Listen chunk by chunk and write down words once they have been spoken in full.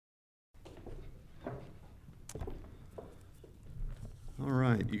All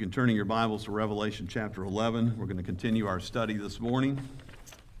right, you can turn in your Bibles to Revelation chapter 11. We're going to continue our study this morning,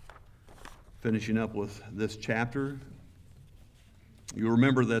 finishing up with this chapter. You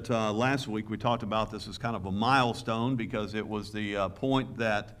remember that last week we talked about this as kind of a milestone because it was the point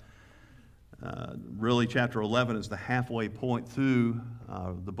that really chapter 11 is the halfway point through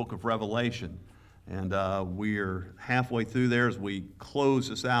the book of Revelation. And we're halfway through there as we close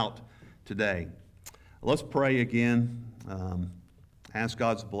this out today. Let's pray again. Ask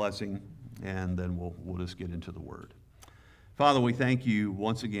God's blessing, and then we'll just get into the Word. Father, we thank you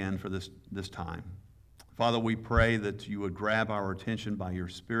once again for this time. Father, we pray that you would grab our attention by your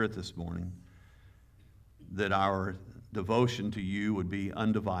Spirit this morning, that our devotion to you would be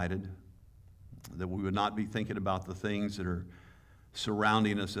undivided, that we would not be thinking about the things that are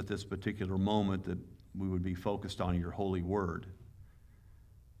surrounding us at this particular moment, that we would be focused on your holy word.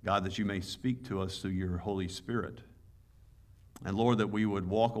 God, that you may speak to us through your Holy Spirit. And Lord, that we would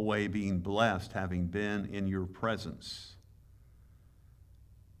walk away being blessed, having been in your presence.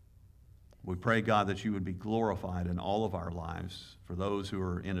 We pray, God, that you would be glorified in all of our lives, for those who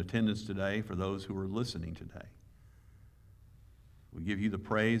are in attendance today, for those who are listening today. We give you the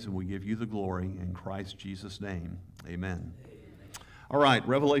praise and we give you the glory in Christ Jesus' name. Amen. All right,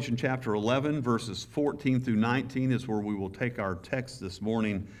 Revelation chapter 11, verses 14 through 19 is where we will take our text this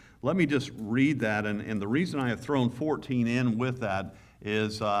morning. Let me just read that, and the reason I have thrown 14 in with that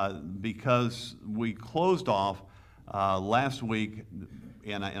is because we closed off last week,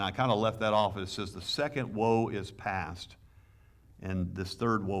 and I kind of left that off. It says the second woe is past, and this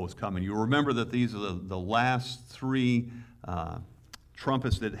third woe is coming. You remember that these are the last three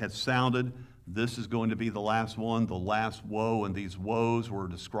trumpets that had sounded. This is going to be the last one, the last woe, and these woes were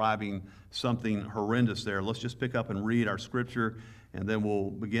describing something horrendous there. Let's just pick up and read our scripture, and then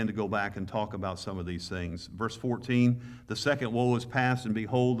we'll begin to go back and talk about some of these things. Verse 14, the second woe is past, and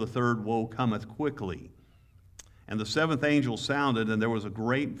behold, the third woe cometh quickly. And the seventh angel sounded, and there was a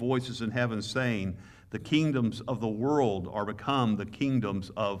great voices in heaven saying, the kingdoms of the world are become the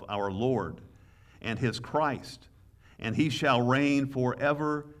kingdoms of our Lord and his Christ, and he shall reign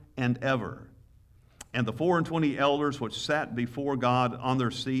forever and ever. And the 24 elders which sat before God on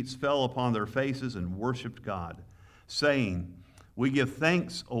their seats fell upon their faces and worshipped God, saying, we give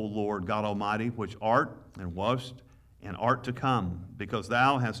thanks, O Lord God Almighty, which art and wast and art to come, because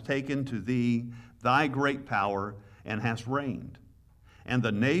thou hast taken to thee thy great power and hast reigned. And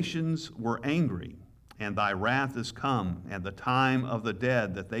the nations were angry, and thy wrath is come, and the time of the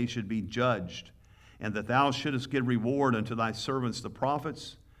dead that they should be judged, and that thou shouldest give reward unto thy servants the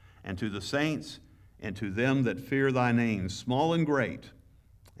prophets, and to the saints, and to them that fear thy name, small and great,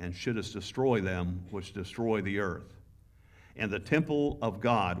 and shouldest destroy them which destroy the earth. And the temple of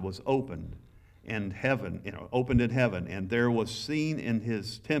God was opened, and opened in heaven, and there was seen in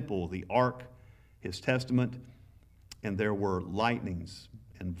his temple the ark, his testament, and there were lightnings,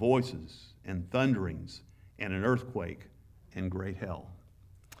 and voices, and thunderings, and an earthquake, and great hail.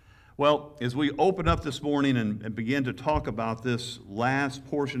 Well, as we open up this morning and begin to talk about this last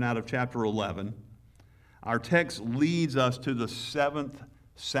portion out of chapter 11, our text leads us to the seventh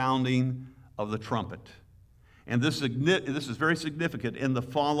sounding of the trumpet. And this is very significant in the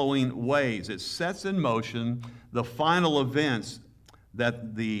following ways. It sets in motion the final events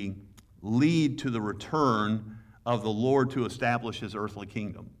that lead to the return of the Lord to establish his earthly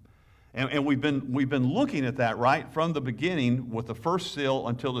kingdom. And we've been looking at that right from the beginning with the first seal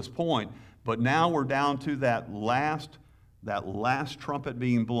until this point. But now we're down to that last trumpet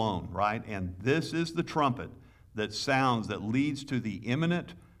being blown, right? And this is the trumpet that sounds, that leads to the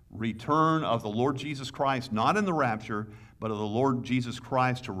imminent return of the Lord Jesus Christ, not in the rapture, but of the Lord Jesus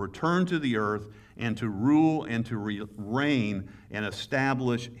Christ to return to the earth and to rule and to reign and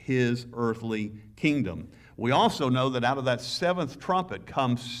establish his earthly kingdom. We also know that out of that seventh trumpet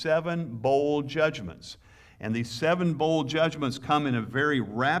comes 7 bowl judgments. And these 7 bowl judgments come in a very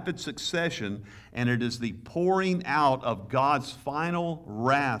rapid succession, and it is the pouring out of God's final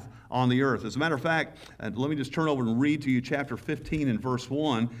wrath on the earth. As a matter of fact, let me just turn over and read to you chapter 15 and verse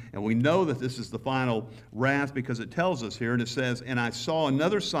 1, and we know that this is the final wrath because it tells us here, and it says, and I saw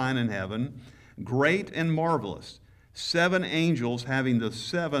another sign in heaven, great and marvelous, 7 angels having the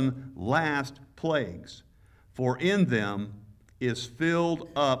 7 last plagues, for in them is filled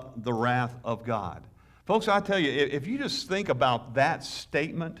up the wrath of God. Folks, I tell you, if you just think about that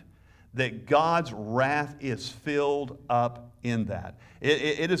statement, that God's wrath is filled up in that.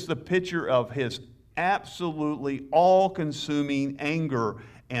 It is the picture of his absolutely all-consuming anger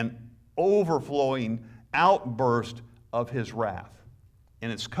and overflowing outburst of his wrath.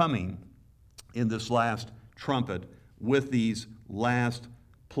 And it's coming in this last trumpet with these last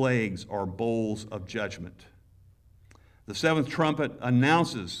plagues or bowls of judgment. The seventh trumpet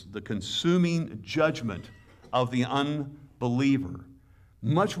announces the consuming judgment of the unbeliever,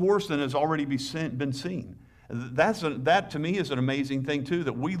 much worse than has already been seen. That to me is an amazing thing too,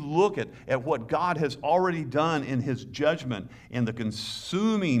 that we look at what God has already done in his judgment and the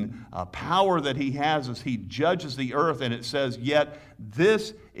consuming power that he has as he judges the earth. And it says, yet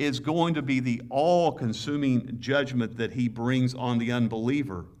this is going to be the all-consuming judgment that he brings on the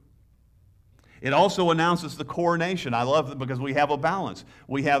unbeliever. It also announces the coronation. I love it because we have a balance.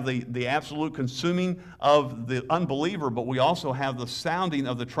 We have the absolute consuming of the unbeliever, but we also have the sounding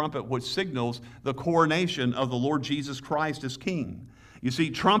of the trumpet, which signals the coronation of the Lord Jesus Christ as King. You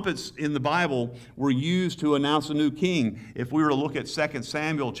see, trumpets in the Bible were used to announce a new king. If we were to look at 2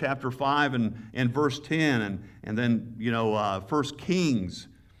 Samuel chapter 5 and verse 10, and then, 1 Kings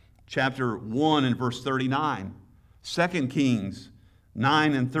chapter 1 and verse 39, 2 Kings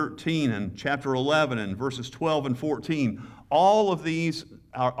 9 and 13, and chapter 11, and verses 12 and 14. All of these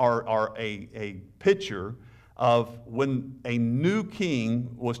are a picture of when a new king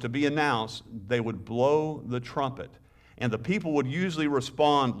was to be announced, they would blow the trumpet. And the people would usually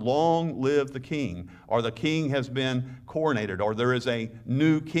respond, "Long live the king," or "The king has been coronated," or "There is a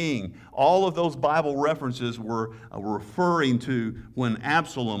new king." All of those Bible references were referring to when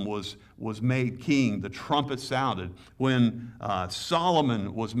Absalom was made king, the trumpet sounded. When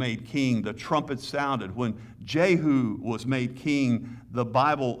Solomon was made king, the trumpet sounded. When Jehu was made king, the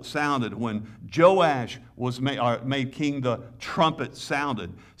Bible sounded. When Joash was made king, the trumpet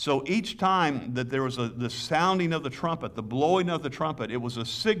sounded. So each time that there was the sounding of the trumpet, the blowing of the trumpet, it was a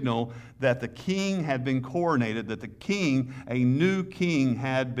signal that the king had been coronated, that the king, a new king,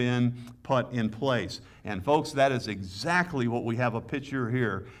 had been put in place. And folks, that is exactly what we have a picture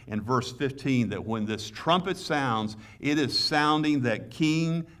here in verse 15, that when this trumpet sounds, it is sounding that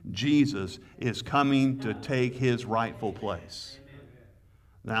King Jesus is coming to take his rightful place.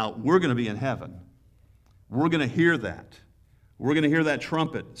 Now, we're going to be in heaven. We're going to hear that. We're going to hear that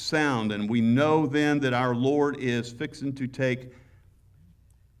trumpet sound, and we know then that our Lord is fixing to take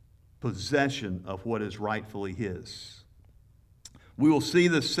possession of what is rightfully his. We will see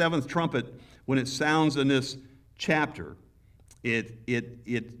the seventh trumpet when it sounds in this chapter. It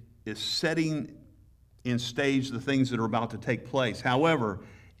is setting in stage the things that are about to take place. However,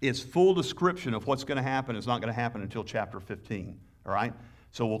 its full description of what's going to happen is not going to happen until chapter 15. All right?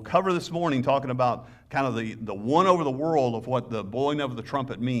 So we'll cover this morning talking about kind of the one over the world of what the blowing of the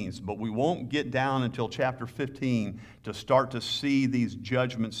trumpet means, but we won't get down until chapter 15 to start to see these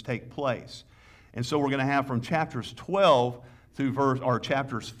judgments take place. And so we're going to have from chapters 12 through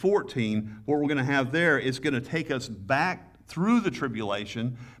chapters 14, what we're going to have there is going to take us back through the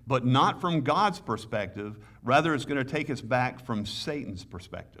tribulation, but not from God's perspective. Rather, it's going to take us back from Satan's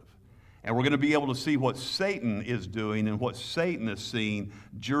perspective. And we're going to be able to see what Satan is doing and what Satan is seeing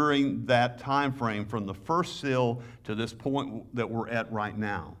during that time frame from the first seal to this point that we're at right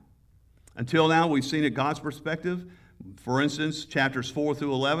now. Until now, we've seen it God's perspective. For instance, chapters 4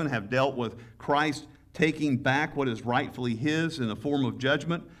 through 11 have dealt with Christ taking back what is rightfully his in the form of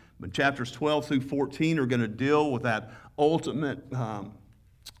judgment. But chapters 12 through 14 are going to deal with that ultimate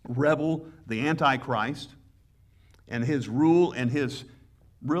rebel, the Antichrist, and his rule and his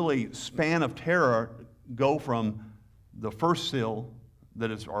really span of terror go from the first seal that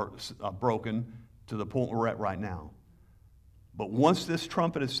is broken to the point we're at right now. But once this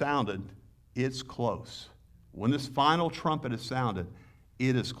trumpet is sounded, it's close. When this final trumpet is sounded,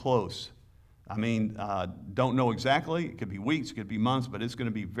 it is close. I mean, don't know exactly. It could be weeks, it could be months, but it's going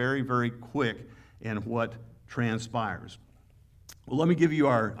to be very, very quick in what transpires. Well, let me give you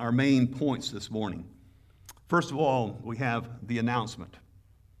our main points this morning. First of all, we have the announcement.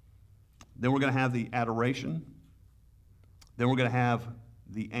 Then we're going to have the adoration. Then we're going to have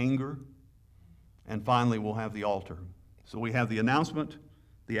the anger. And finally, we'll have the altar. So we have the announcement,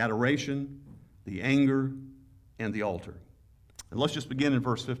 the adoration, the anger, and the altar. And let's just begin in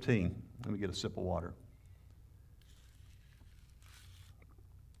verse 15. Let me get a sip of water.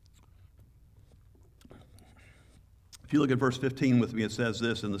 If you look at verse 15 with me, it says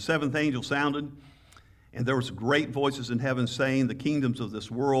this: "And the seventh angel sounded, and there was great voices in heaven saying, the kingdoms of this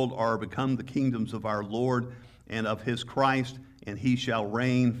world are become the kingdoms of our Lord and of his Christ, and he shall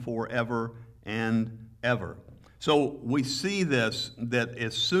reign forever and ever." So we see this, that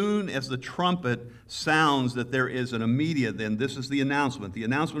as soon as the trumpet sounds, that there is an immediate, then this is the announcement. The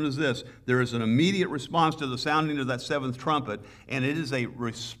announcement is this: there is an immediate response to the sounding of that seventh trumpet, and it is a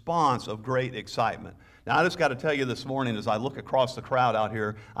response of great excitement. Now, I just got to tell you this morning, as I look across the crowd out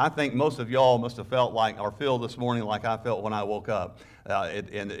here, I think most of y'all must have felt like, or feel this morning like I felt when I woke up.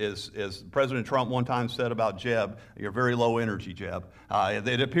 And as President Trump one time said about Jeb, you're very low energy, Jeb.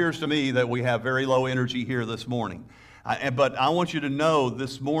 It appears to me that we have very low energy here this morning. But I want you to know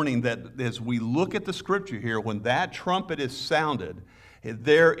this morning that as we look at the scripture here, when that trumpet is sounded,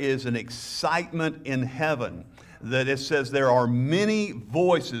 there is an excitement in heaven. That it says there are many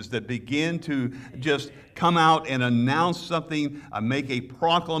voices that begin to just come out and announce something, make a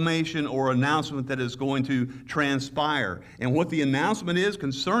proclamation or announcement that is going to transpire. And what the announcement is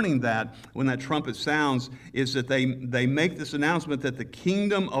concerning that, when that trumpet sounds, is that they make this announcement that the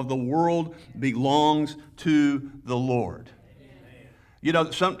kingdom of the world belongs to the Lord. Amen. You know,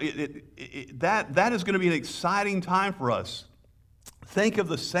 that is going to be an exciting time for us. Think of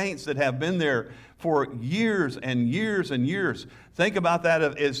the saints that have been there for years and years and years. Think about that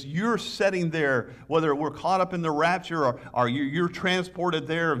as you're sitting there, whether we're caught up in the rapture or you're transported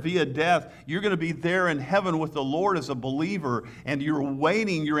there via death, you're going to be there in heaven with the Lord as a believer, and you're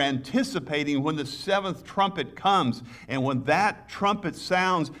waiting, you're anticipating when the seventh trumpet comes. And when that trumpet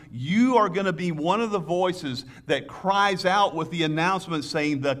sounds, you are going to be one of the voices that cries out with the announcement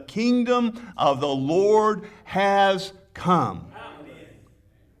saying, "The kingdom of the Lord has come."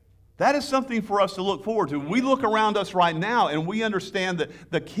 That is something for us to look forward to. We look around us right now and we understand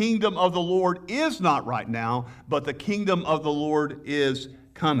that the kingdom of the Lord is not right now, but the kingdom of the Lord is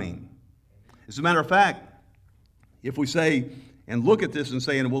coming. As a matter of fact, if we say and look at this and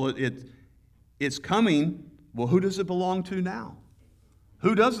say, well, it's coming, well, who does it belong to now?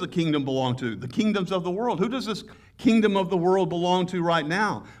 Who does the kingdom belong to? The kingdoms of the world. Who does this kingdom of the world belong to right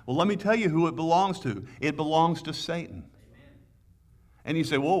now? Well, let me tell you who it belongs to. It belongs to Satan. And you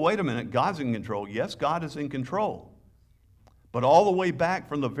say, well, wait a minute, God's in control. Yes, God is in control. But all the way back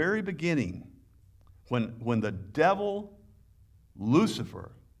from the very beginning, when the devil,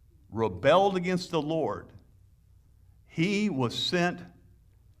 Lucifer, rebelled against the Lord, he was sent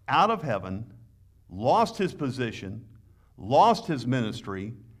out of heaven, lost his position, lost his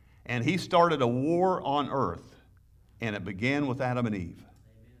ministry, and he started a war on earth. And it began with Adam and Eve. Amen.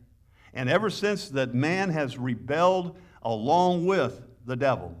 And ever since that man has rebelled along with the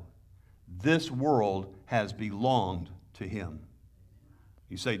devil, this world has belonged to him.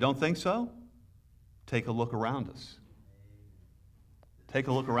 You say, don't think so? Take a look around us. Take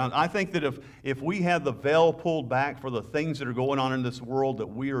a look around. I think that if we had the veil pulled back for the things that are going on in this world that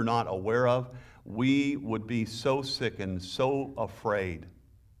we are not aware of, we would be so sick and so afraid.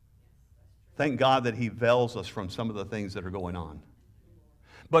 Thank God that he veils us from some of the things that are going on.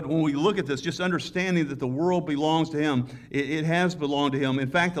 But when we look at this, just understanding that the world belongs to him, it has belonged to him. In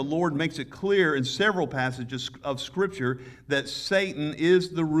fact, the Lord makes it clear in several passages of Scripture that Satan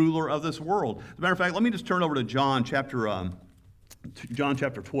is the ruler of this world. As a matter of fact, let me just turn over to John chapter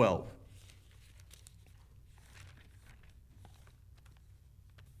 12.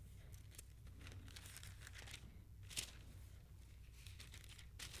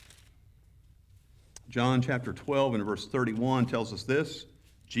 John chapter 12 and verse 31 tells us this.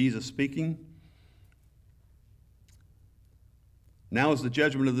 Jesus speaking. Now is the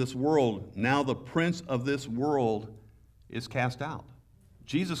judgment of this world. Now the prince of this world is cast out.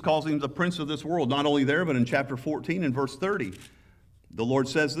 Jesus calls him the prince of this world. Not only there, but in chapter 14 and verse 30, the Lord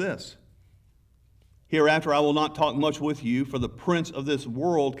says this. Hereafter I will not talk much with you, for the prince of this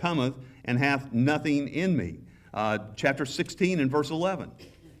world cometh and hath nothing in me. Chapter 16 and verse 11.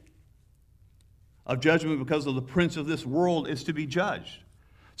 Of judgment because of the prince of this world is to be judged.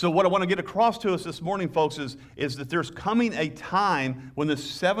 So what I want to get across to us this morning, folks, is that there's coming a time when the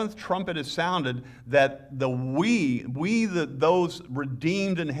seventh trumpet is sounded that those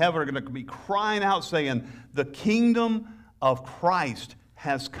redeemed in heaven are going to be crying out saying, the kingdom of Christ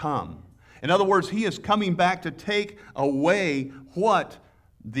has come. In other words, he is coming back to take away what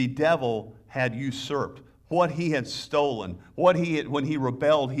the devil had usurped, what he had stolen, when he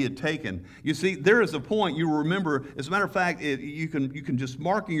rebelled, he had taken. You see, there is a point you remember. As a matter of fact, you can just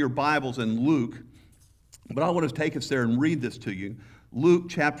mark in your Bibles in Luke, but I want to take us there and read this to you. Luke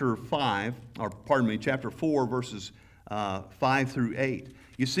chapter 4, verses 5 through 8.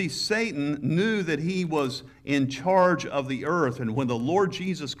 You see, Satan knew that he was in charge of the earth, and when the Lord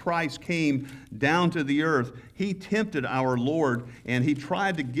Jesus Christ came down to the earth, he tempted our Lord, and he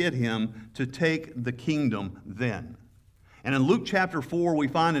tried to get him to take the kingdom then. And in Luke chapter 4, we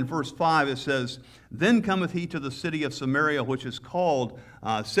find in verse 5, it says, Then cometh he to the city of Samaria, which is called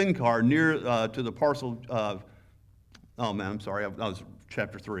Sychar, near to the parcel of... Oh, man, I'm sorry, that was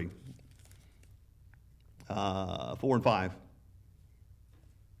chapter 3. 4 and 5.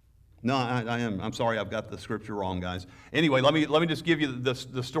 No, I am. I'm sorry, I've got the scripture wrong, guys. Anyway, let me just give you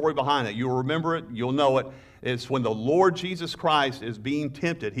the story behind it. You'll remember it. You'll know it. It's when the Lord Jesus Christ is being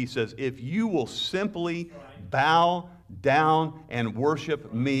tempted. He says, if you will simply bow down and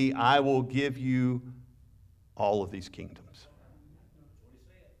worship me, I will give you all of these kingdoms.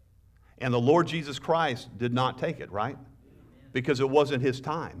 And the Lord Jesus Christ did not take it, right? Because it wasn't his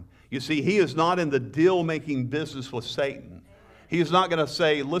time. You see, he is not in the deal-making business with Satan. He is not going to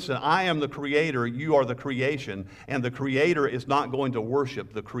say, listen, I am the creator, you are the creation, and the creator is not going to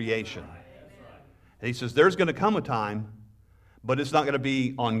worship the creation. And he says, there's going to come a time, but it's not going to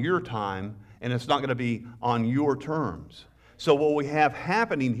be on your time, and it's not going to be on your terms. So what we have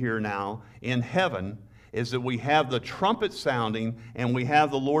happening here now in heaven is that we have the trumpet sounding, and we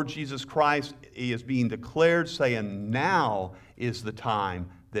have the Lord Jesus Christ. He is being declared, saying, now is the time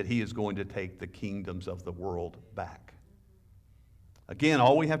that he is going to take the kingdoms of the world back. Again,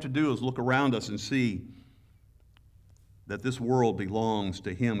 all we have to do is look around us and see that this world belongs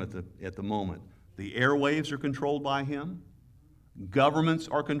to him at the moment. The airwaves are controlled by him. Governments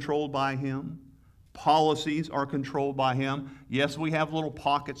are controlled by him. Policies are controlled by him. Yes, we have little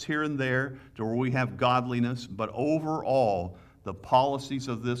pockets here and there to where we have godliness, but overall, the policies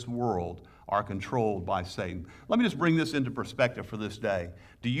of this world are controlled by Satan. Let me just bring this into perspective for this day.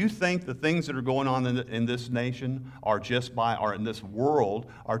 Do you think the things that are going on in this nation or in this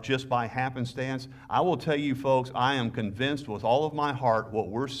world are just by happenstance? I will tell you, folks, I am convinced with all of my heart what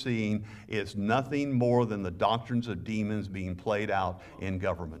we're seeing is nothing more than the doctrines of demons being played out in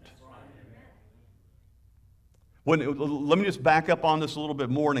government. Let me just back up on this a little bit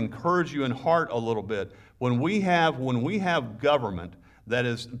more and encourage you in heart a little bit. When we have government that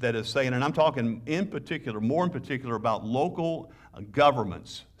is saying, and I'm talking more in particular about local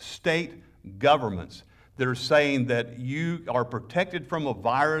governments, state governments, that are saying that you are protected from a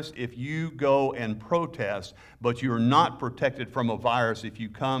virus if you go and protest, but you're not protected from a virus if you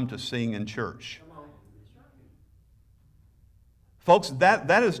come to sing in church. Folks,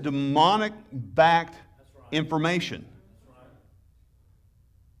 that is demonic-backed information.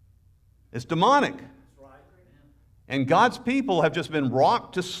 It's demonic. And God's people have just been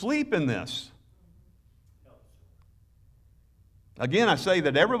rocked to sleep in this. Again, I say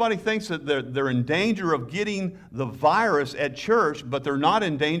that everybody thinks that they're in danger of getting the virus at church, but they're not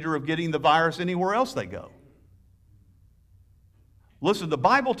in danger of getting the virus anywhere else they go. Listen, the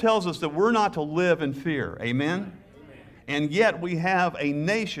Bible tells us that we're not to live in fear. Amen? And yet we have a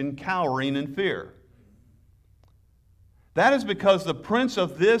nation cowering in fear. That is because the prince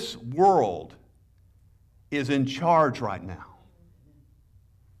of this world is in charge right now.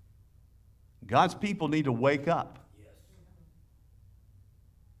 God's people need to wake up.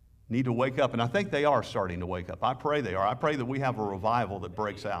 Need to wake up, and I think they are starting to wake up. I pray they are. I pray that we have a revival that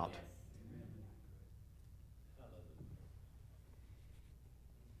breaks out.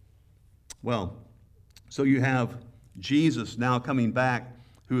 Well, so you have Jesus now coming back,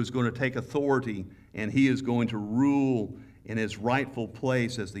 who is going to take authority, and he is going to rule in his rightful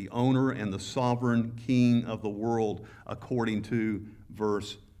place as the owner and the sovereign king of the world, according to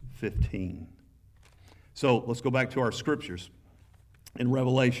verse 15. So let's go back to our scriptures in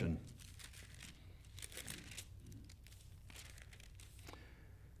Revelation.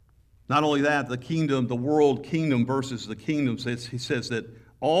 Not only that, the kingdom, the world kingdom versus the kingdoms, he says that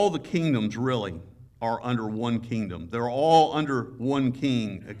all the kingdoms really are under one kingdom. They're all under one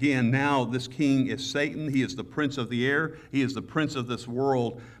king. Again, now this king is Satan. He is the prince of the air. He is the prince of this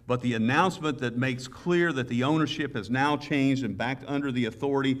world. But the announcement that makes clear that the ownership has now changed and back under the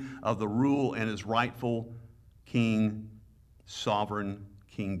authority of the rule and his rightful king, sovereign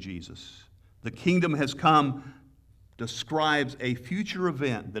King Jesus. The kingdom has come describes a future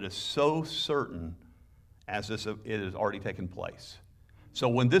event that is so certain as it has already taken place. So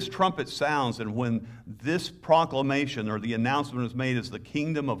when this trumpet sounds and when this proclamation or the announcement is made as the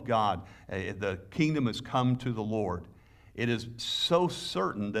kingdom of God, the kingdom has come to the Lord, it is so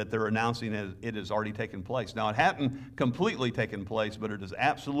certain that they're announcing it has already taken place. Now, it hadn't completely taken place, but it is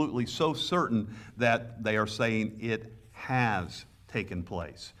absolutely so certain that they are saying it has taken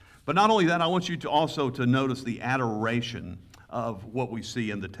place. But not only that, I want you to also to notice the adoration of what we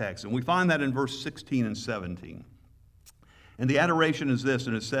see in the text. And we find that in verse 16 and 17. And the adoration is this,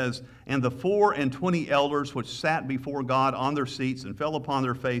 and it says, "And the 24 elders which sat before God on their seats and fell upon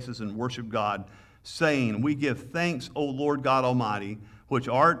their faces and worshiped God, saying, We give thanks, O Lord God Almighty, which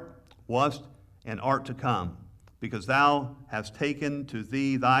art, wast, and art to come, because thou hast taken to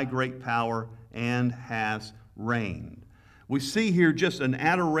thee thy great power and hast reigned." We see here just an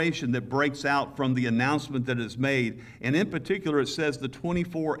adoration that breaks out from the announcement that is made. And in particular, it says the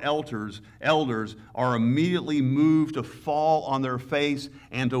 24 elders are immediately moved to fall on their face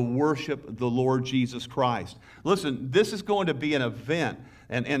and to worship the Lord Jesus Christ. Listen, this is going to be an event.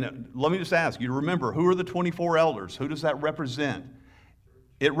 And let me just ask you to remember, who are the 24 elders? Who does that represent?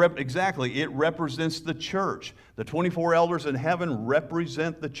 Exactly, it represents the church. The 24 elders in heaven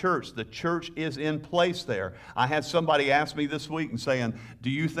represent the church. The church is in place there. I had somebody ask me this week and saying,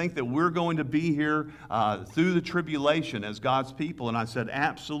 do you think that we're going to be here through the tribulation as God's people? And I said,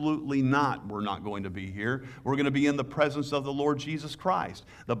 absolutely not. We're not going to be here. We're going to be in the presence of the Lord Jesus Christ.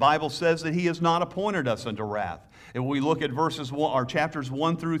 The Bible says that He has not appointed us unto wrath. And we look at chapters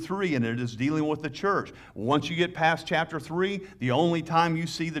 1 through 3, and it is dealing with the church. Once you get past chapter 3, the only time you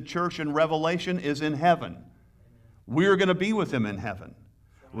see the church in Revelation is in heaven. We're going to be with Him in heaven.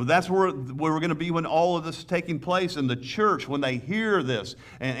 Well, that's where we're going to be when all of this is taking place. And the church, when they hear this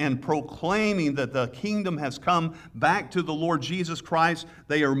and proclaiming that the kingdom has come back to the Lord Jesus Christ,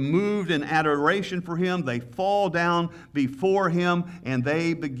 they are moved in adoration for Him. They fall down before Him and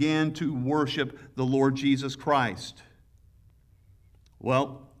they begin to worship the Lord Jesus Christ.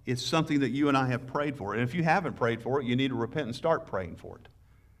 Well, it's something that you and I have prayed for. And if you haven't prayed for it, you need to repent and start praying for it.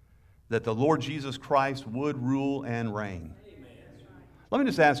 That the Lord Jesus Christ would rule and reign. Let me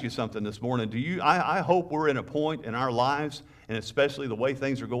just ask you something this morning. I hope we're in a point in our lives, and especially the way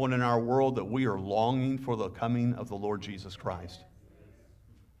things are going in our world, that we are longing for the coming of the Lord Jesus Christ.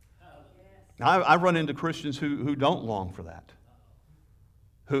 Now, I run into Christians who don't long for that.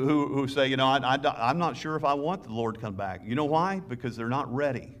 Who say, I'm not sure if I want the Lord to come back. You know why? Because they're not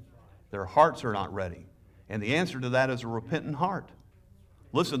ready. Their hearts are not ready. And the answer to that is a repentant heart.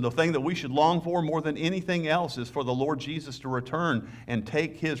 Listen, the thing that we should long for more than anything else is for the Lord Jesus to return and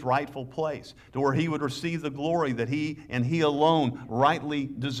take His rightful place, to where He would receive the glory that He and He alone rightly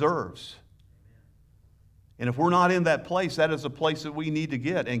deserves. And if we're not in that place, that is a place that we need to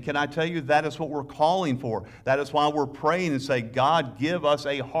get. And can I tell you, that is what we're calling for. That is why we're praying and say, God, give us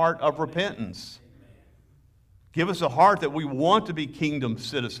a heart of repentance. Give us a heart that we want to be kingdom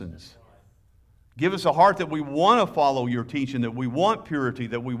citizens. Give us a heart that we want to follow Your teaching, that we want purity,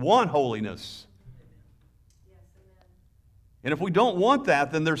 that we want holiness. And if we don't want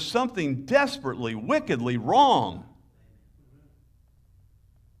that, then there's something desperately, wickedly wrong.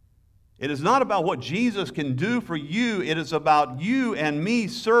 It is not about what Jesus can do for you. It is about you and me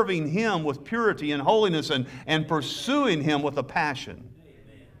serving Him with purity and holiness and pursuing Him with a passion.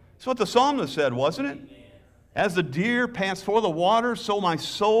 That's what the psalmist said, wasn't it? As the deer pants for the water, so my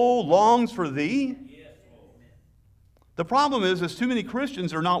soul longs for Thee. The problem is too many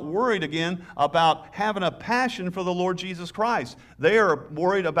Christians are not worried again about having a passion for the Lord Jesus Christ. They are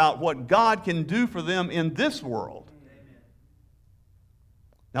worried about what God can do for them in this world.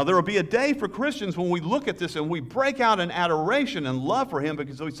 Now, there will be a day for Christians when we look at this and we break out in adoration and love for Him,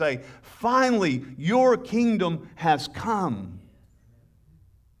 because we say, finally, Your kingdom has come.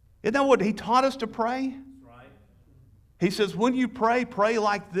 Isn't that what He taught us to pray? He says, when you pray, pray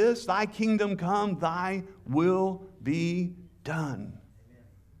like this: Thy kingdom come, Thy will be done.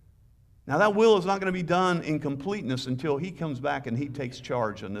 Now, that will is not going to be done in completeness until He comes back and He takes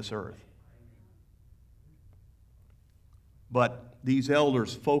charge on this earth. But these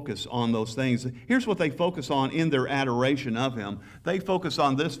elders focus on those things. Here's what they focus on in their adoration of Him. They focus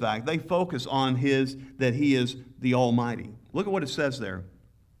on this fact. They focus on that He is the Almighty. Look at what it says there.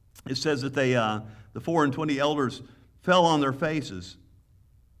 It says that the 24 elders fell on their faces.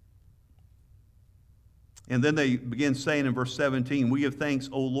 And then they begin saying in verse 17, we give thanks,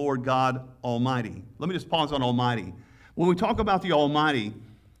 O Lord God Almighty. Let me just pause on Almighty. When we talk about the Almighty,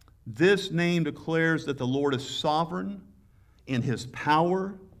 this name declares that the Lord is sovereign in His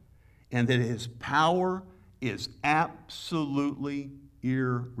power, and that His power is absolutely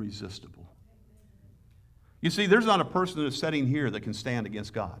irresistible. You see, there's not a person that is sitting here that can stand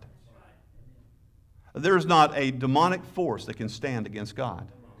against God. There is not a demonic force that can stand against God.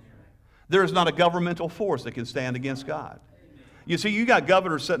 There is not a governmental force that can stand against God. You see, you got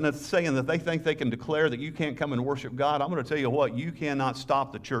governors sitting there saying that they think they can declare that you can't come and worship God. I'm going to tell you what, you cannot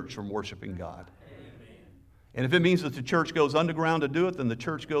stop the church from worshiping God. And if it means that the church goes underground to do it, then the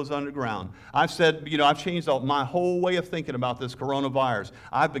church goes underground. I've said, I've changed my whole way of thinking about this coronavirus.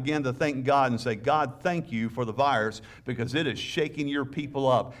 I began to thank God and say, God, thank You for the virus, because it is shaking Your people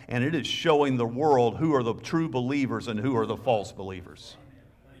up, and it is showing the world who are the true believers and who are the false believers.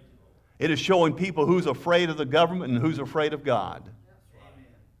 It is showing people who's afraid of the government and who's afraid of God.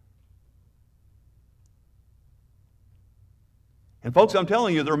 And folks, I'm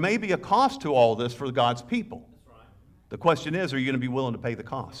telling you, there may be a cost to all this for God's people. The question is, are you going to be willing to pay the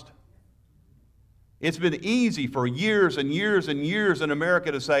cost? It's been easy for years and years and years in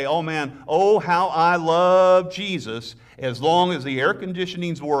America to say, oh man, oh how I love Jesus, as long as the air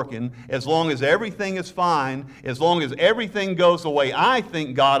conditioning's working, as long as everything is fine, as long as everything goes the way I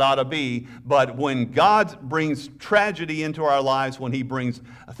think God ought to be. But when God brings tragedy into our lives, when He brings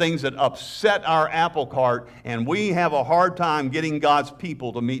things that upset our apple cart, and we have a hard time getting God's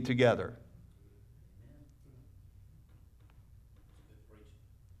people to meet together.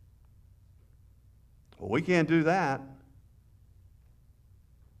 Well, we can't do that.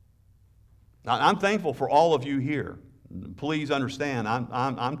 Now, I'm thankful for all of you here. Please understand,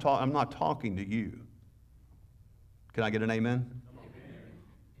 I'm not talking to you. Can I get an amen?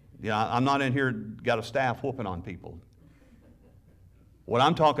 Yeah, I'm not in here, got a staff whooping on people. What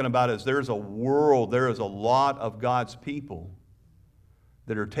I'm talking about is there's a world, there is a lot of God's people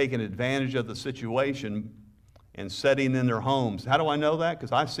that are taking advantage of the situation and setting in their homes. How do I know that?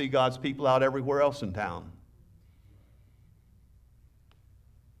 Because I see God's people out everywhere else in town.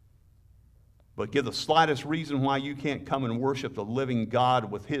 But give the slightest reason why you can't come and worship the living God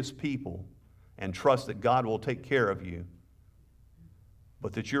with His people and trust that God will take care of you.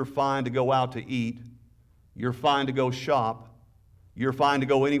 But that you're fine to go out to eat, you're fine to go shop, you're fine to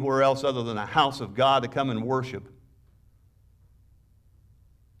go anywhere else other than the house of God to come and worship.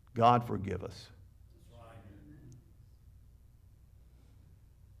 God forgive us.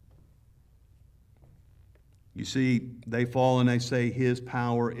 You see, they fall and they say His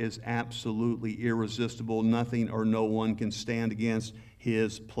power is absolutely irresistible. Nothing or no one can stand against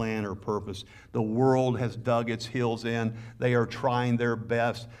His plan or purpose. The world has dug its heels in. They are trying their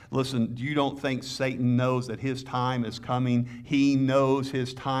best. Listen, you don't think Satan knows that his time is coming? He knows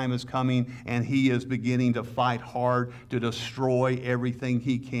his time is coming, and he is beginning to fight hard to destroy everything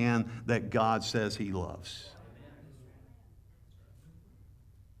he can that God says He loves.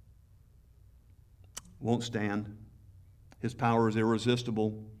 Won't stand. His power is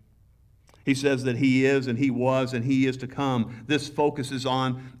irresistible. He says that He is and He was and He is to come. This focuses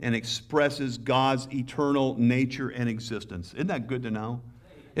on and expresses God's eternal nature and existence. Isn't that good to know?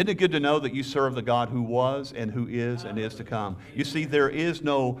 Isn't it good to know that you serve the God who was and who is and is to come? You see, there is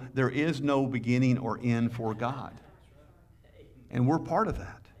no beginning or end for God. And we're part of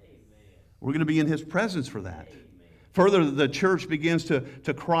that. We're going to be in His presence for that. Further, the church begins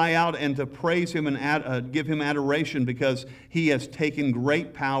to cry out and to praise Him and give Him adoration because He has taken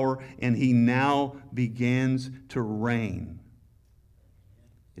great power and He now begins to reign.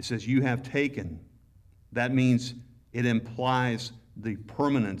 It says, you have taken. That means it implies the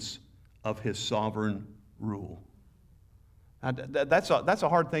permanence of His sovereign rule. Now, that's a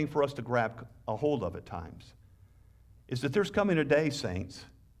hard thing for us to grab a hold of at times. Is that there's coming a day, saints,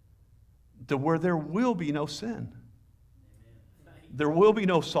 to where there will be no sin. There will be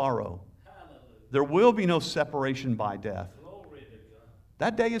no sorrow. There will be no separation by death.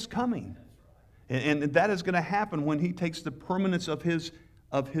 That day is coming. And that is going to happen when He takes the permanence of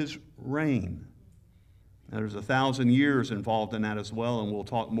His reign. Now, there's 1,000 years involved in that as well, and we'll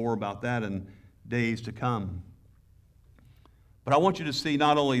talk more about that in days to come. But I want you to see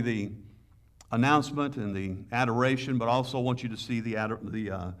not only the announcement and the adoration, but I also want you to see the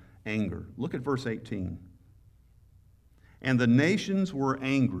anger. Look at verse 18. And the nations were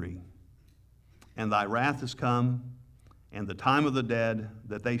angry, and thy wrath is come, and the time of the dead,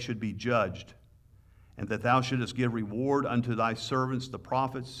 that they should be judged, and that thou shouldest give reward unto thy servants the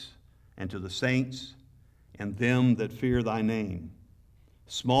prophets, and to the saints, and them that fear thy name,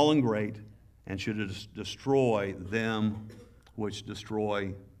 small and great, and shouldest destroy them which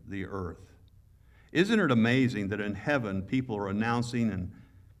destroy the earth. Isn't it amazing that in heaven people are announcing and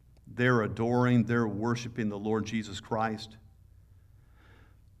they're adoring, they're worshiping the Lord Jesus Christ?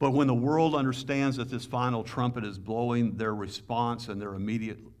 But when the world understands that this final trumpet is blowing, their response and their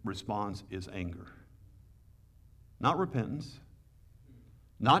immediate response is anger. Not repentance,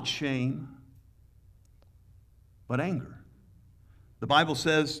 not shame, but anger. The Bible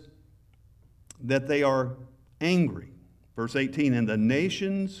says that they are angry. Verse 18, and the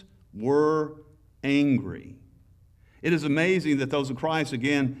nations were angry. It is amazing that those of Christ,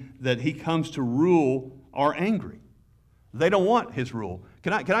 again, that He comes to rule, are angry. They don't want His rule.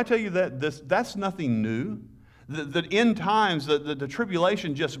 Can I tell you that that's nothing new? The end times, the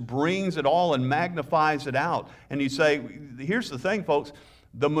tribulation just brings it all and magnifies it out. And you say, here's the thing, folks,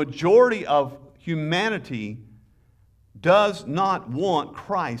 the majority of humanity does not want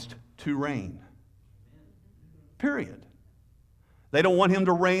Christ to reign. Period. They don't want Him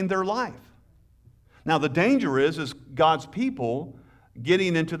to reign their life. Now, the danger is God's people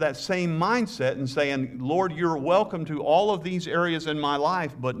getting into that same mindset and saying, Lord, you're welcome to all of these areas in my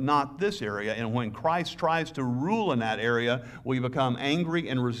life, but not this area. And when Christ tries to rule in that area, we become angry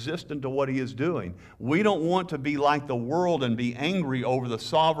and resistant to what he is doing. We don't want to be like the world and be angry over the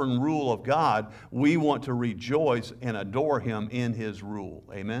sovereign rule of God. We want to rejoice and adore him in his rule.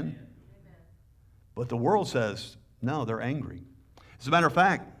 Amen? Amen. But the world says, no, they're angry. As a matter of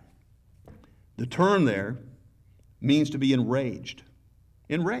fact, the term there means to be enraged.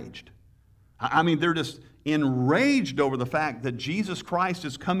 Enraged. I mean, they're just enraged over the fact that Jesus Christ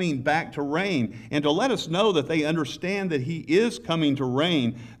is coming back to reign. And to let us know that they understand that he is coming to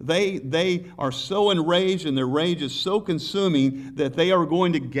reign, they are so enraged, and their rage is so consuming that they are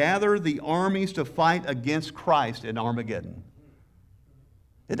going to gather the armies to fight against Christ in Armageddon.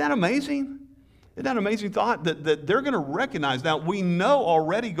 Isn't that amazing? Isn't that an amazing thought? That they're going to recognize. Now, we know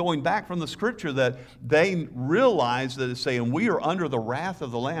already going back from the Scripture that they realize that it's saying, we are under the wrath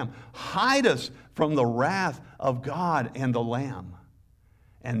of the Lamb. Hide us from the wrath of God and the Lamb.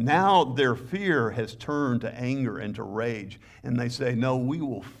 And now their fear has turned to anger and to rage. And they say, no, we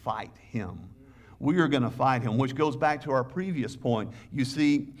will fight him. We are going to fight him, which goes back to our previous point. You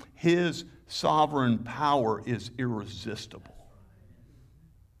see, his sovereign power is irresistible.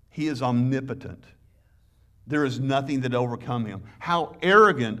 He is omnipotent. There is nothing that overcome him. How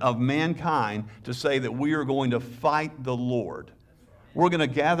arrogant of mankind to say that we are going to fight the Lord. We're going to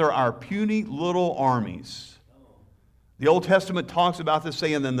gather our puny little armies. The Old Testament talks about this,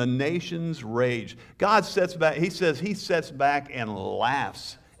 saying, then the nations rage. God sets back, he says he sets back and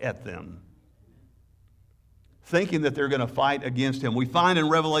laughs at them, thinking that they're going to fight against him. We find in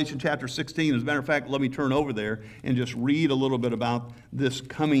Revelation chapter 16, as a matter of fact, let me turn over there and just read a little bit about this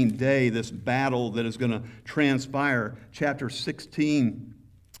coming day, this battle that is going to transpire. Chapter 16,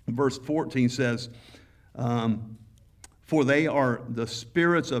 verse 14 says, for they are the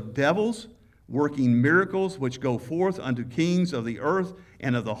spirits of devils, working miracles, which go forth unto kings of the earth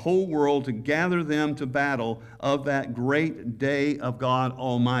and of the whole world, to gather them to battle of that great day of God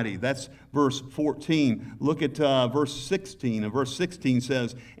Almighty. That's verse 14. Look at verse 16. And verse 16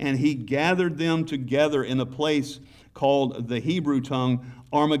 says, and he gathered them together in a place called the Hebrew tongue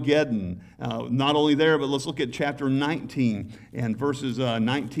Armageddon. Not only there, but let's look at chapter 19 and verses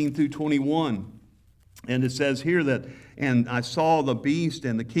 19 through 21. And it says here that, and I saw the beast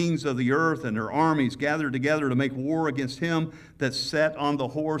and the kings of the earth and their armies gathered together to make war against him that sat on the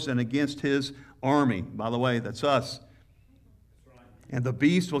horse and against his army. By the way, that's us. And the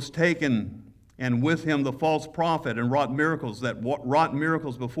beast was taken, and with him the false prophet, and wrought miracles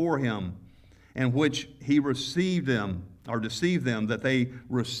before him, and which he received them, or deceived them, that they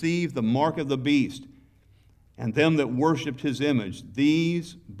received the mark of the beast, and them that worshipped his image.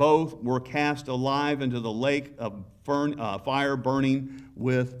 These both were cast alive into the lake of fire burning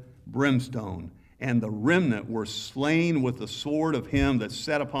with brimstone. And the remnant were slain with the sword of him that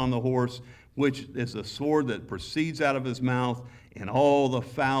sat upon the horse, which is the sword that proceeds out of his mouth, and all the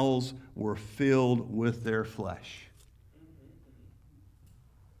fowls were filled with their flesh.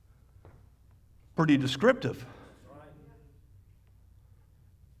 Pretty descriptive.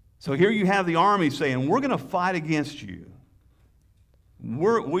 So here you have the army saying, we're going to fight against you.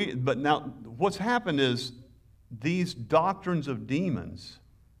 But now what's happened is these doctrines of demons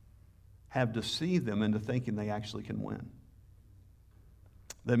have deceived them into thinking they actually can win.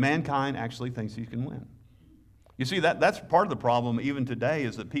 That mankind actually thinks he can win. You see, that's part of the problem even today,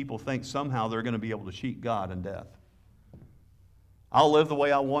 is that people think somehow they're going to be able to cheat God in death. I'll live the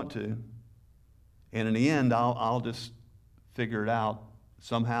way I want to, and in the end, I'll just figure it out.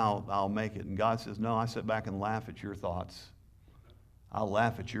 Somehow I'll make it. And God says, no, I sit back and laugh at your thoughts. I'll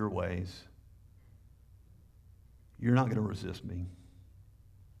laugh at your ways. You're not going to resist me.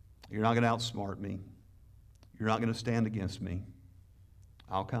 You're not going to outsmart me. You're not going to stand against me.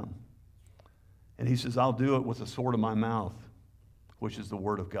 I'll come. And he says, I'll do it with the sword of my mouth, which is the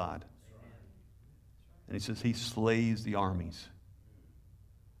word of God. And he says, he slays the armies.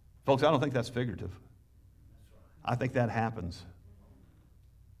 Folks, I don't think that's figurative. I think that happens.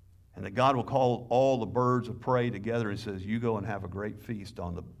 And that God will call all the birds of prey together and says, you go and have a great feast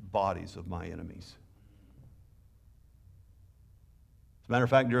on the bodies of my enemies. As a matter of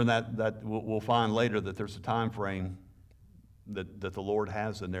fact, during that we'll find later that there's a time frame that the Lord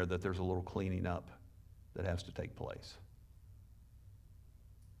has in there, that there's a little cleaning up that has to take place.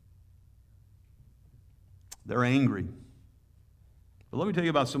 They're angry. But let me tell you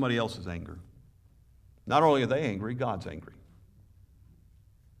about somebody else's anger. Not only are they angry, God's angry.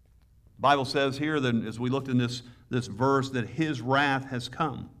 The Bible says here that as we looked in this verse, that his wrath has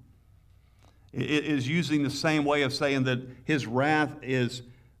come. It is using the same way of saying that his wrath is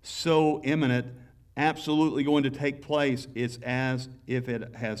so imminent, absolutely going to take place. It's as if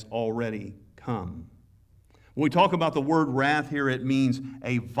it has already come. When we talk about the word wrath here, it means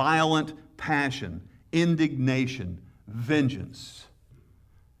a violent passion, indignation, vengeance.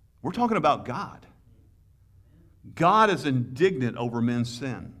 We're talking about God. God is indignant over men's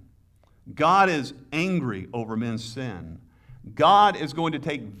sin. God is angry over men's sin. God is going to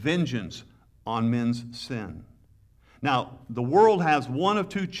take vengeance on men's sin. Now, the world has one of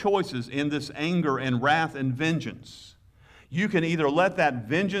two choices in this anger and wrath and vengeance. You can either let that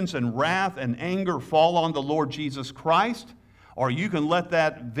vengeance and wrath and anger fall on the Lord Jesus Christ, or you can let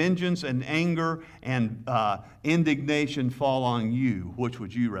that vengeance and anger and indignation fall on you. Which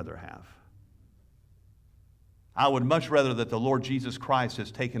would you rather have? I would much rather that the Lord Jesus Christ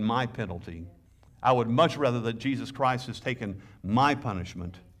has taken my penalty. I would much rather that Jesus Christ has taken my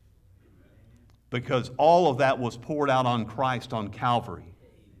punishment, because all of that was poured out on Christ on Calvary.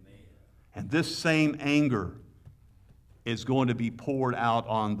 And this same anger is going to be poured out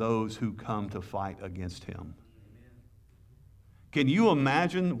on those who come to fight against him. Can you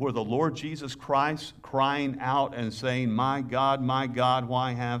imagine where the Lord Jesus Christ crying out and saying, my God,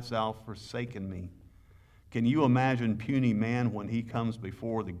 why hast thou forsaken me? Can you imagine puny man when he comes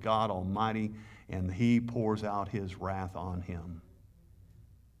before the God Almighty and he pours out his wrath on him?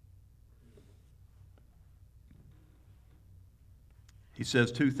 He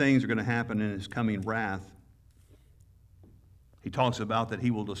says two things are going to happen in his coming wrath. He talks about that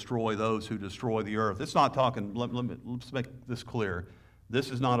he will destroy those who destroy the earth. It's not talking, let's make this clear. This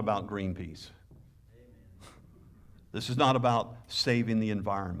is not about Greenpeace. This is not about saving the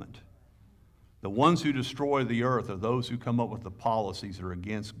environment. The ones who destroy the earth are those who come up with the policies that are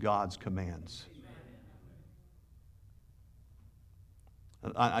against God's commands.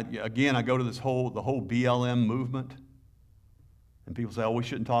 I go to the whole BLM movement, and people say, oh, we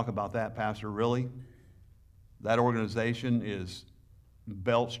shouldn't talk about that, Pastor. Really? That organization is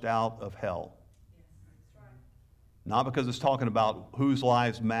belched out of hell. Not because it's talking about whose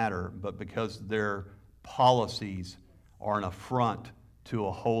lives matter, but because their policies are an affront to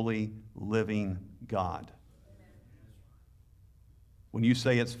a holy, living God. When you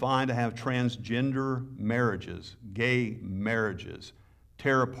say it's fine to have transgender marriages, gay marriages,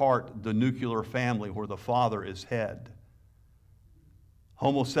 tear apart the nuclear family where the father is head,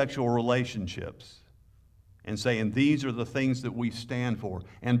 homosexual relationships, and saying these are the things that we stand for.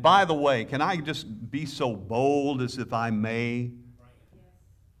 And by the way, can I just be so bold as if I may?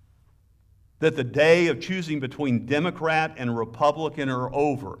 That the day of choosing between Democrat and Republican are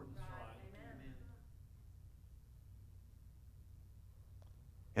over.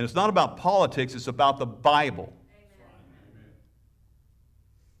 And it's not about politics, it's about the Bible.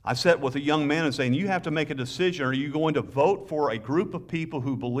 I sat with a young man and saying, you have to make a decision. Are you going to vote for a group of people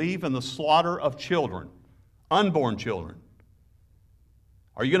who believe in the slaughter of children, unborn children?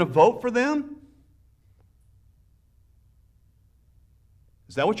 Are you going to vote for them?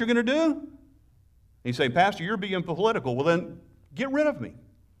 Is that what you're going to do? And you say, Pastor, you're being political. Well, then get rid of me.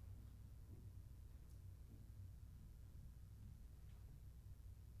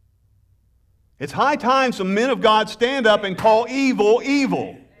 It's high time some men of God stand up and call evil,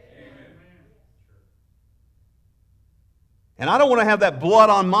 evil. And I don't want to have that blood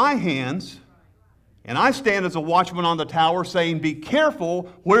on my hands. And I stand as a watchman on the tower saying, be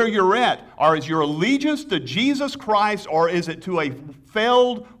careful where you're at. Or is your allegiance to Jesus Christ, or is it to a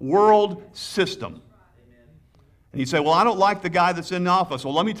failed world system? And you say, well, I don't like the guy that's in office.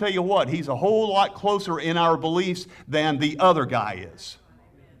 Well, let me tell you what, he's a whole lot closer in our beliefs than the other guy is.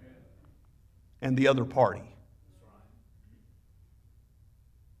 And the other party.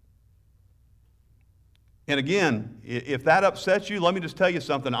 And again, if that upsets you, let me just tell you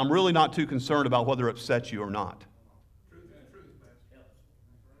something. I'm really not too concerned about whether it upsets you or not.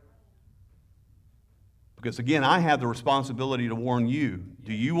 Because again, I have the responsibility to warn you.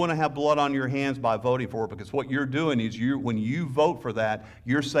 Do you want to have blood on your hands by voting for it? Because what you're doing is, when you vote for that,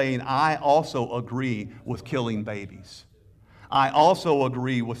 you're saying, I also agree with killing babies. I also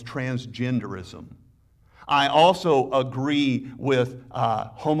agree with transgenderism. I also agree with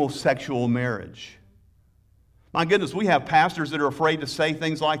homosexual marriage. My goodness, we have pastors that are afraid to say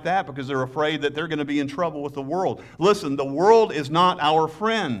things like that because they're afraid that they're going to be in trouble with the world. Listen, the world is not our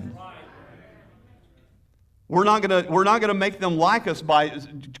friend. We're not going to make them like us by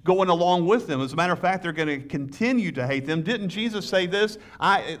going along with them. As a matter of fact, they're going to continue to hate them. Didn't Jesus say this?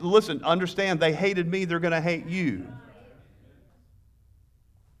 Listen, understand, they hated me, they're going to hate you.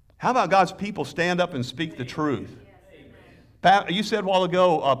 How about God's people stand up and speak the truth? You said a while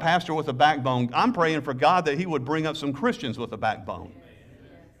ago, a pastor with a backbone. I'm praying for God that he would bring up some Christians with a backbone.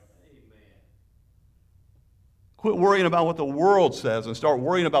 Quit worrying about what the world says and start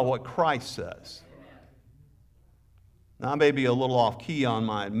worrying about what Christ says. Now, I may be a little off key on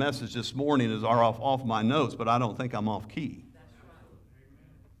my message this morning, or off my notes, but I don't think I'm off key.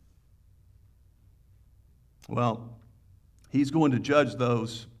 Well, he's going to judge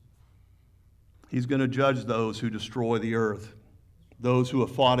those. He's going to judge those who destroy the earth, those who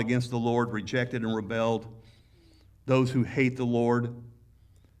have fought against the Lord, rejected and rebelled, those who hate the Lord.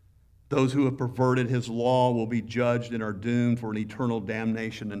 Those who have perverted his law will be judged and are doomed for an eternal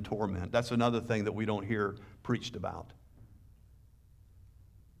damnation and torment. That's another thing that we don't hear preached about.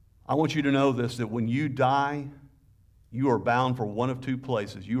 I want you to know this, that when you die, you are bound for one of two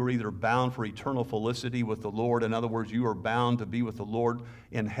places. You are either bound for eternal felicity with the Lord. In other words, you are bound to be with the Lord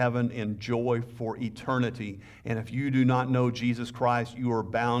in heaven in joy for eternity. And if you do not know Jesus Christ, you are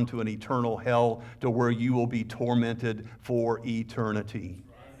bound to an eternal hell to where you will be tormented for eternity.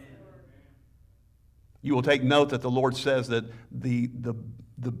 You will take note that the Lord says that the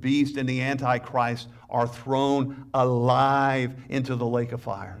beast and the Antichrist are thrown alive into the lake of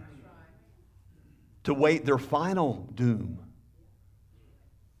fire to wait their final doom.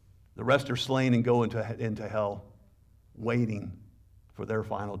 The rest are slain and go into hell, waiting for their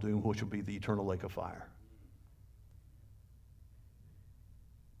final doom, which will be the eternal lake of fire.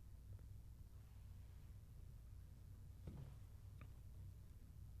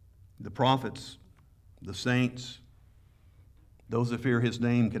 The prophets, the saints, those that fear his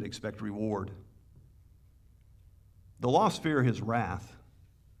name can expect reward. The lost fear his wrath.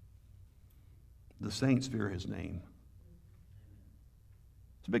 The saints fear his name.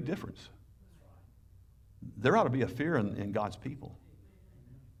 It's a big difference. There ought to be a fear in God's people.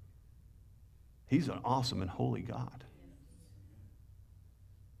 He's an awesome and holy God.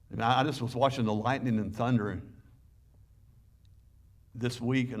 And I just was watching the lightning and thunder this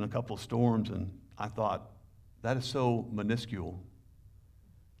week in a couple of storms, and I thought, that is so minuscule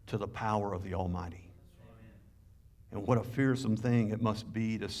to the power of the Almighty. And what a fearsome thing it must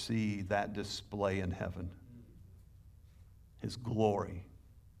be to see that display in heaven. His glory,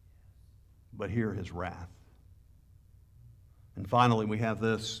 but here his wrath. And finally, we have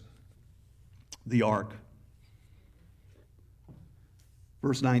this, the ark.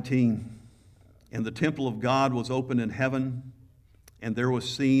 Verse 19, and the temple of God was opened in heaven, and there was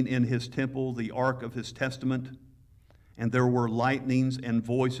seen in his temple the ark of his testament, and there were lightnings and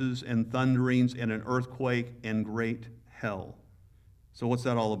voices and thunderings and an earthquake and great hell. So what's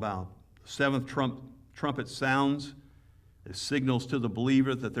that all about? The seventh trumpet sounds. It signals to the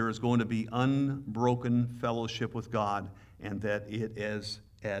believer that there is going to be unbroken fellowship with God and that it is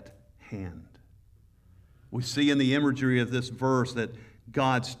at hand. We see in the imagery of this verse that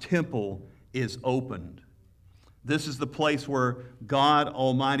God's temple is opened. This is the place where God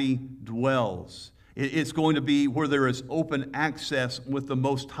Almighty dwells. It's going to be where there is open access with the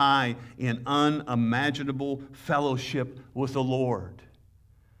Most High in unimaginable fellowship with the Lord.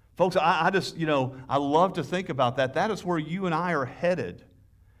 Folks, I love to think about that. That is where you and I are headed.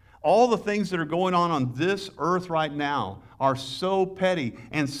 All the things that are going on this earth right now are so petty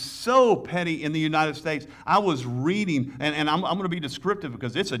and so petty in the United States. I was reading, and I'm going to be descriptive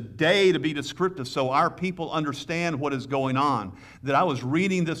because it's a day to be descriptive so our people understand what is going on. That I was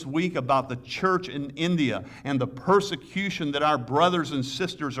reading this week about the church in India and the persecution that our brothers and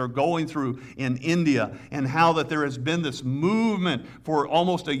sisters are going through in India, and how that there has been this movement for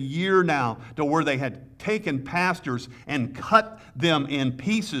almost a year now to where they had taken pastors and cut them in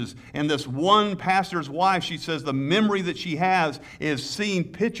pieces. And this one pastor's wife, she says the memory that she has is seeing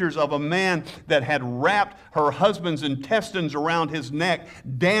pictures of a man that had wrapped her husband's intestines around his neck,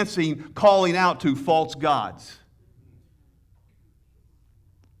 dancing, calling out to false gods.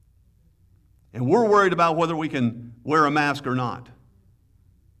 And we're worried about whether we can wear a mask or not.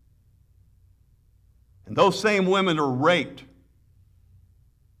 And those same women are raped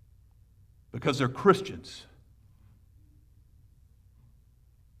because they're Christians.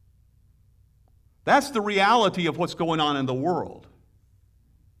 That's the reality of what's going on in the world.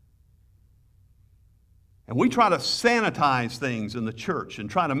 And we try to sanitize things in the church and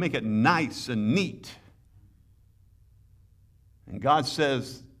try to make it nice and neat. And God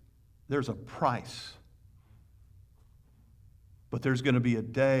says there's a price. But there's going to be a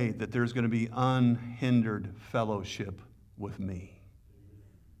day that there's going to be unhindered fellowship with me.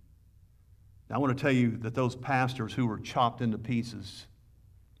 Now, I want to tell you that those pastors who were chopped into pieces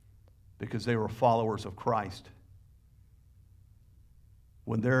because they were followers of Christ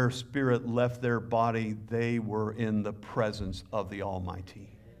when their spirit left their body, they were in the presence of the Almighty.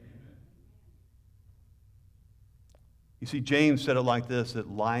 You see, James said it like this, that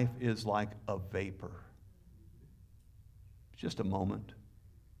life is like a vapor. It's just a moment.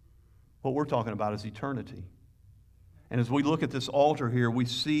 What we're talking about is eternity. And as we look at this altar here, we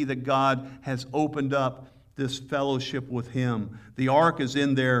see that God has opened up this fellowship with Him. The ark is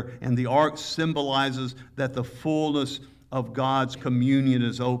in there, and the ark symbolizes that the fullness of God's communion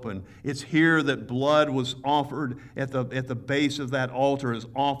is open. It's here that blood was offered at the base of that altar, is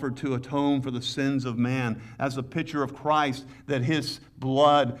offered to atone for the sins of man, as a picture of Christ, that His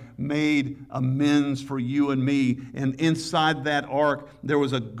blood made amends for you and me. And inside that ark, there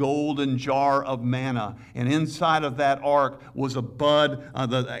was a golden jar of manna. And inside of that ark was a bud,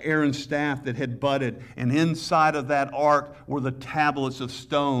 the Aaron's staff that had budded. And inside of that ark were the tablets of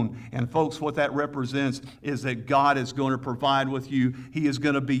stone. And folks, what that represents is that God is going to provide with you. He is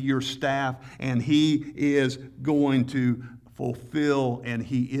going to be your staff, and He is going to fulfill, and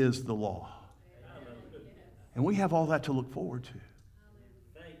He is the law. And we have all that to look forward to.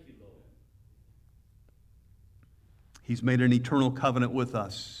 He's made an eternal covenant with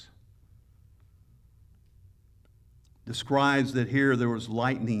us. Describes that here there was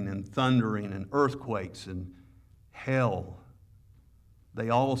lightning and thundering and earthquakes and hell. They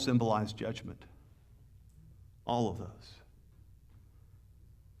all symbolize judgment. All of those.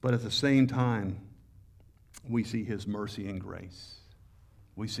 But at the same time, we see His mercy and grace.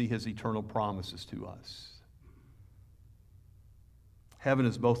 We see His eternal promises to us. Heaven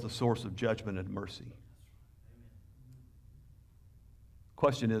is both the source of judgment and mercy.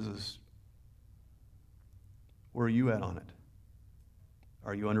 Question is where are you at on it?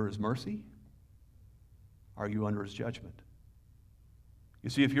 Are you under His mercy? Are you under His judgment? You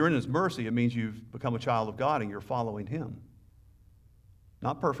see, if you're in His mercy, it means you've become a child of God and you're following Him.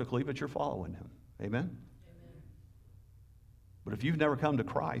 Not perfectly, but you're following Him. Amen? Amen. But if you've never come to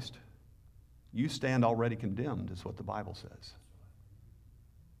Christ, you stand already condemned, is what the Bible says.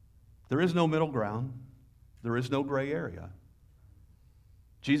 There is no middle ground. There is no gray area.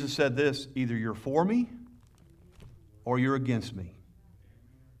 Jesus said this, either you're for me or you're against me.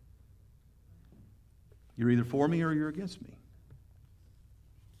 You're either for me or you're against me.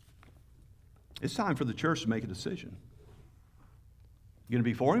 It's time for the church to make a decision. You going to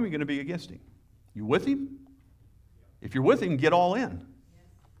be for Him or you going to be against Him? You with Him? If you're with Him, get all in.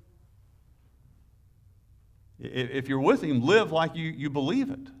 If you're with Him, live like you believe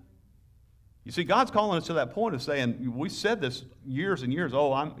it. You see, God's calling us to that point of saying, we said this years and years,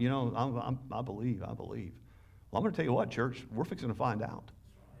 I believe. Well, I'm going to tell you what, church, we're fixing to find out.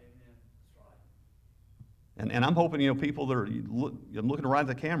 And I'm hoping, people that I'm looking right at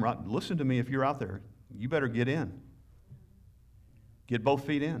the camera, listen to me if you're out there. You better get in. Get both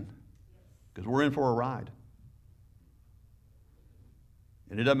feet in. Because we're in for a ride.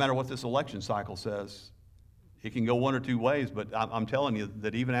 And it doesn't matter what this election cycle says. It can go one or two ways, but I'm telling you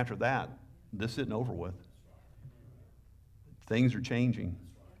that even after that, this isn't over with. Things are changing.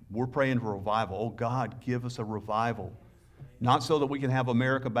 We're praying for revival. Oh, God, give us a revival. Not so that we can have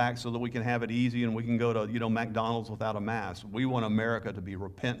America back, so that we can have it easy and we can go to, McDonald's without a mask. We want America to be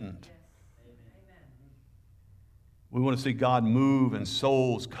repentant. We want to see God move and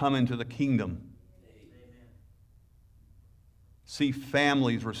souls come into the kingdom. See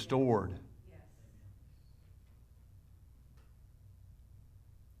families restored.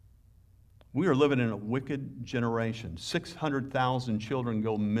 We are living in a wicked generation. 600,000 children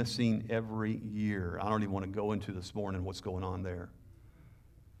go missing every year. I don't even want to go into this morning what's going on there.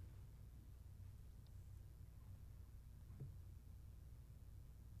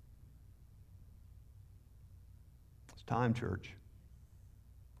 It's time, church.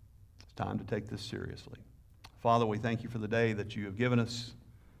 It's time to take this seriously. Father, we thank You for the day that You have given us.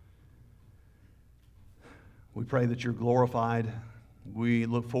 We pray that You're glorified. We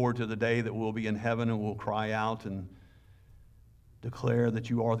look forward to the day that we'll be in heaven and we'll cry out and declare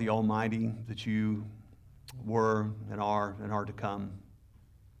that You are the Almighty, that You were and are to come,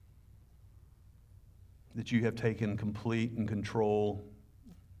 that You have taken complete and control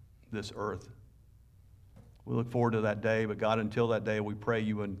this earth. We look forward to that day, but God, until that day, we pray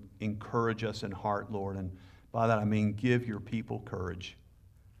You would encourage us in heart, Lord, and by that I mean give Your people courage.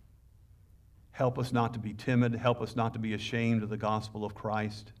 Help us not to be timid. Help us not to be ashamed of the gospel of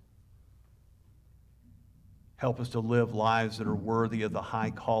Christ. Help us to live lives that are worthy of the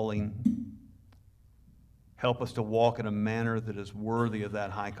high calling. Help us to walk in a manner that is worthy of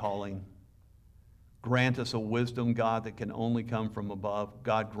that high calling. Grant us a wisdom, God, that can only come from above.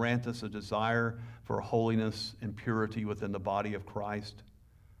 God, grant us a desire for holiness and purity within the body of Christ.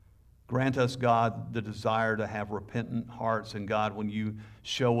 Grant us, God, the desire to have repentant hearts. And God, when you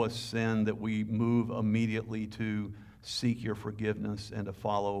show us sin, that we move immediately to seek your forgiveness and to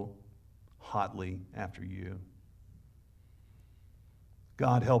follow hotly after you.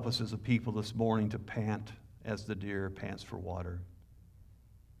 God, help us as a people this morning to pant as the deer pants for water.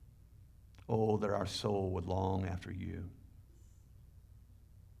 Oh, that our soul would long after you.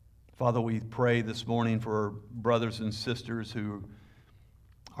 Father, we pray this morning for brothers and sisters who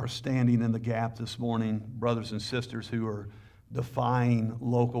are standing in the gap this morning, brothers and sisters who are defying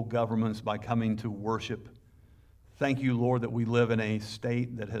local governments by coming to worship. Thank you, Lord, that we live in a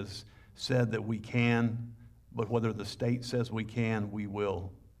state that has said that we can, but whether the state says we can, we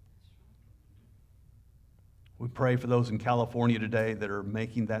will. We pray for those in California today that are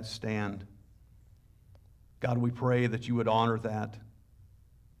making that stand. God, we pray that you would honor that.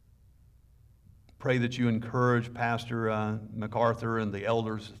 Pray that you encourage Pastor MacArthur and the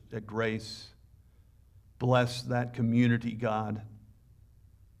elders at Grace. Bless that community, God.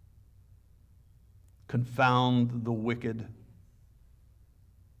 Confound the wicked.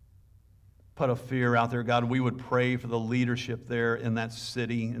 Put a fear out there, God. We would pray for the leadership there in that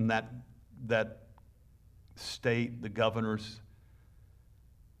city, in that state, the governors.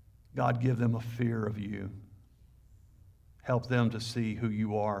 God, give them a fear of you. Help them to see who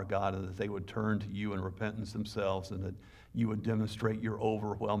you are, God, and that they would turn to you in repentance themselves, and that you would demonstrate your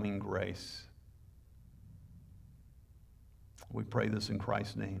overwhelming grace. We pray this in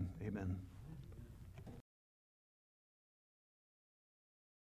Christ's name. Amen.